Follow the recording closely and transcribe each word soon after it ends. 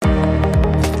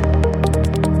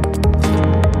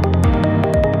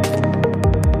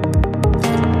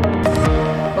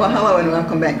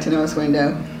welcome back to Noah's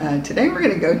Window. Today we're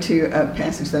going to go to a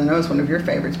passage that I know is one of your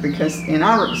favorites because, and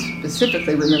I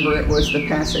specifically remember it was the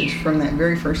passage from that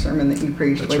very first sermon that you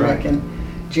preached back in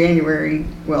January.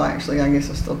 Well, actually, I guess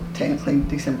it's still technically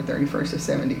December 31st of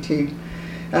 72.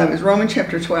 It was Romans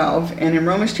chapter 12, and in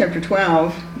Romans chapter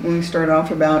 12, when we start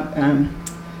off about,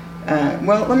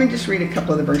 well, let me just read a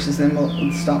couple of the verses, then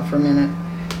we'll stop for a minute.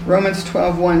 Romans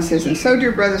 12:1 says, "And so,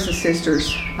 dear brothers and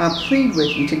sisters, I plead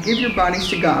with you to give your bodies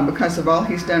to God because of all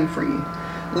He's done for you.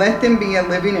 Let them be a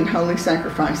living and holy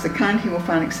sacrifice, the kind He will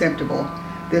find acceptable.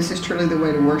 This is truly the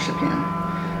way to worship Him.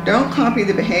 Don't copy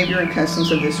the behavior and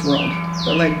customs of this world,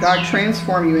 but let God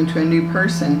transform you into a new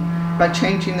person by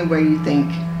changing the way you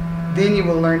think. Then you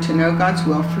will learn to know God's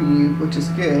will for you, which is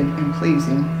good and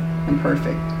pleasing and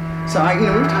perfect." So,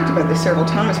 we've talked about this several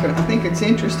times, but I think it's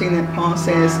interesting that Paul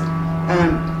says,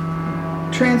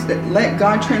 let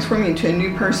God transform you into a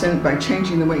new person by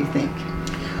changing the way you think.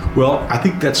 Well, I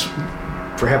think that's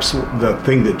perhaps the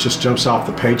thing that just jumps off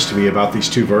the page to me about these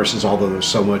two verses, although there's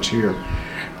so much here.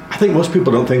 I think most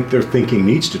people don't think their thinking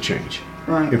needs to change.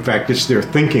 Right. In fact, it's their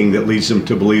thinking that leads them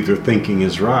to believe their thinking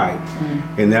is right.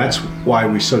 Mm-hmm. And that's why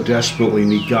we so desperately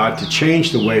need God to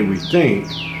change the way we think.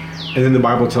 And then the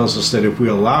Bible tells us that if we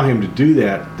allow Him to do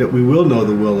that, that we will know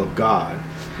the will of God.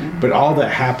 But all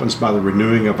that happens by the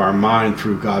renewing of our mind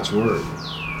through God's Word.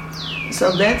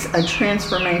 So that's a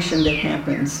transformation that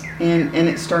happens, and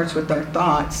it starts with our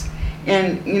thoughts.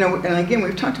 And, and again,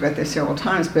 we've talked about this several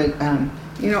times, but,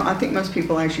 I think most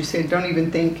people, as you said,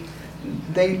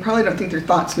 they probably don't think their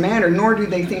thoughts matter, nor do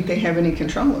they think they have any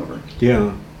control over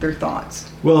their thoughts.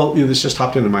 Well, this just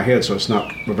hopped into my head, so it's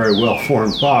not a very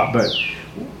well-formed thought, but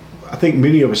I think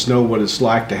many of us know what it's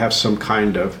like to have some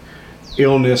kind of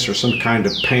illness or some kind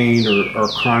of pain or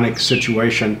chronic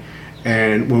situation,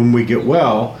 and when we get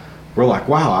well, we're like,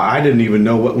 wow, I didn't even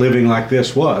know what living like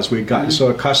this was. We've gotten so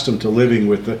accustomed to living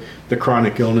with the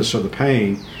chronic illness or the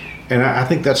pain, and I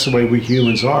think that's the way we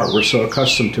humans are. We're so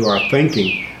accustomed to our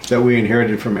thinking that we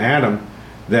inherited from Adam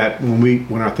that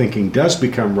when our thinking does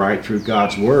become right through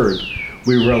God's Word,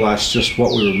 we realize just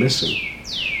what we were missing.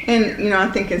 And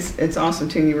I think it's awesome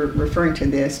too, you were referring to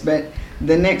this, but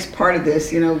the next part of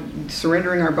this,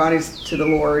 surrendering our bodies to the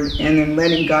Lord and then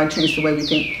letting God change the way we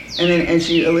think. And then as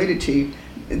you alluded to,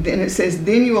 then it says,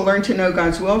 then you will learn to know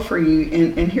God's will for you.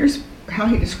 And here's how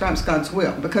He describes God's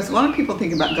will. Because a lot of people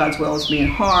think about God's will as being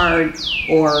hard,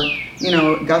 or,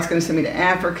 God's going to send me to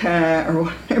Africa or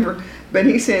whatever. But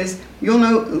He says, you'll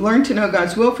learn to know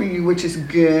God's will for you, which is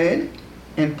good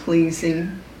and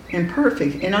pleasing and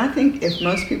perfect. And I think if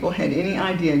most people had any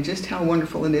idea just how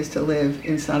wonderful it is to live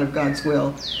inside of God's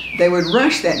will, they would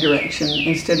rush that direction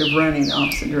instead of running the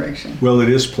opposite direction. Well, it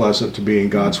is pleasant to be in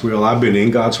God's will. I've been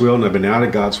in God's will and I've been out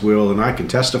of God's will, and I can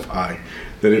testify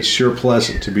that it's sure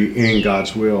pleasant to be in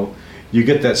God's will. You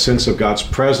get that sense of God's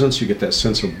presence, you get that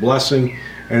sense of blessing,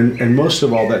 and most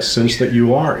of all that sense that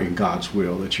you are in God's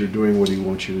will, that you're doing what He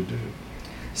wants you to do.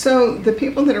 So the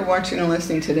people that are watching and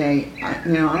listening today,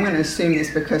 I'm going to assume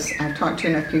this because I've talked to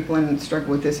enough people and struggle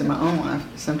with this in my own life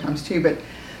sometimes too, but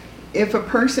if a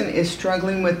person is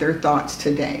struggling with their thoughts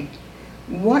today,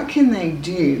 what can they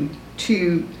do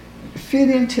to fit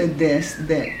into this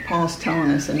that Paul's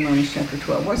telling us in Romans chapter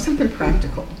 12? What's something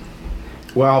practical?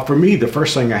 Well, for me, the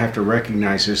first thing I have to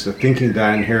recognize is the thinking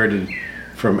that I inherited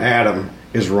from Adam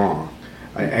is wrong.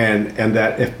 And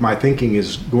that if my thinking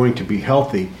is going to be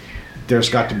healthy, there's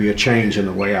got to be a change in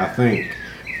the way I think.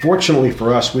 Fortunately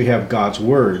for us, we have God's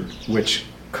Word, which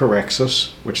corrects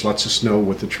us, which lets us know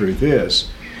what the truth is.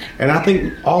 And I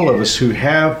think all of us who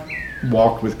have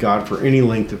walked with God for any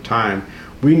length of time,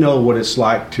 we know what it's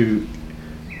like to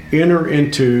enter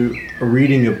into a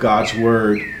reading of God's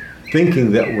Word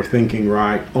thinking that we're thinking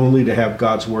right, only to have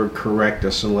God's Word correct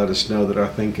us and let us know that our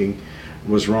thinking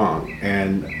was wrong.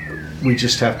 And we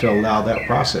just have to allow that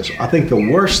process. I think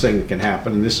the worst thing that can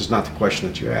happen, and this is not the question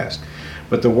that you asked,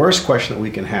 but the worst question that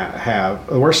we can have,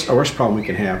 the worst problem we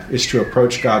can have is to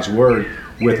approach God's Word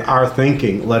with our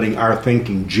thinking, letting our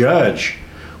thinking judge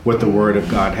what the Word of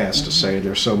God has to say.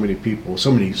 There's so many people,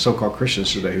 so many so-called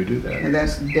Christians today who do that. And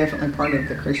that's definitely part of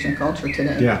the Christian culture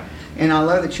today. Yeah. And I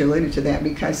love that you alluded to that,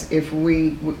 because if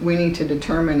we need to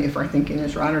determine if our thinking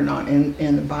is right or not,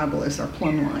 and the Bible is our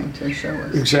plumb line to show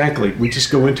us. Exactly. We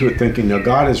just go into it thinking, no,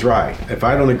 God is right. If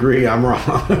I don't agree, I'm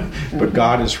wrong. But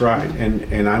God is right.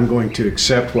 And I'm going to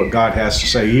accept what God has to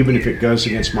say, even if it goes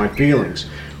against my feelings,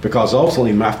 because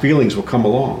ultimately my feelings will come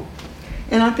along.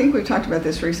 And I think we've talked about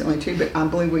this recently too, but I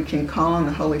believe we can call on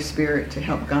the Holy Spirit to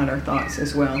help guide our thoughts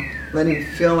as well. Let Him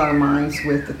fill our minds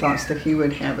with the thoughts that He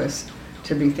would have us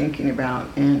to be thinking about.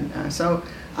 And so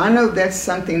I know that's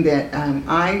something that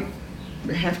I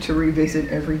have to revisit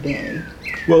every day.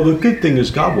 Well, the good thing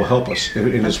is God will help us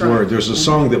in His That's right. Word. There's a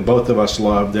song that both of us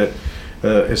love that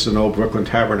it's an old Brooklyn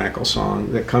Tabernacle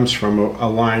song that comes from a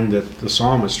line that the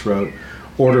psalmist wrote,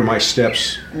 "Order my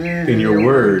steps in your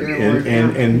word." dear Lord,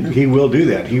 And He will do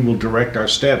that. He will direct our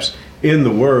steps in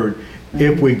the Word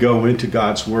if we go into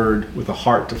God's Word with a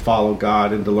heart to follow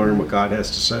God and to learn what God has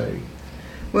to say.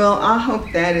 Well, I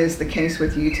hope that is the case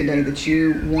with you today, that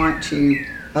you want to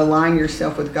align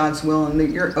yourself with God's will and that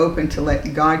you're open to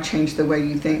let God change the way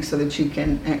you think so that you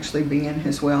can actually be in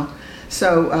His will.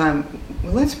 So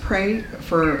let's pray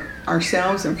for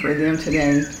ourselves and for them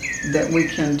today that we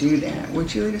can do that.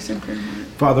 Would you lead us in prayer?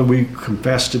 Father, we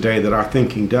confess today that our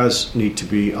thinking does need to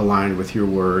be aligned with your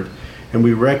word, and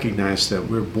we recognize that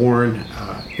we're born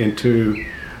into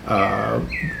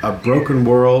a broken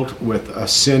world with a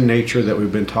sin nature that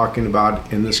we've been talking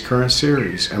about in this current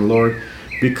series. And Lord,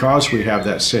 because we have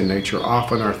that sin nature,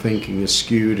 often our thinking is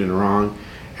skewed and wrong,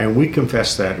 and we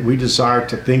confess that. We desire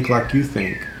to think like you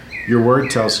think. Your word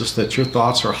tells us that your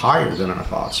thoughts are higher than our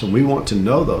thoughts, and we want to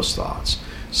know those thoughts.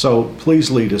 So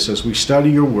please lead us as we study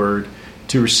your word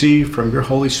to receive from your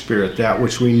Holy Spirit that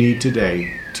which we need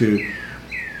today to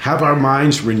have our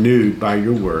minds renewed by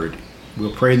your word.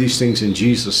 We'll pray these things in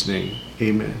Jesus' name.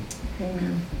 Amen.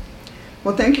 Amen.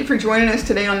 Well, thank you for joining us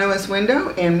today on Noah's Window,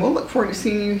 and we'll look forward to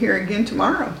seeing you here again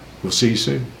tomorrow. We'll see you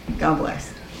soon. God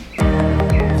bless.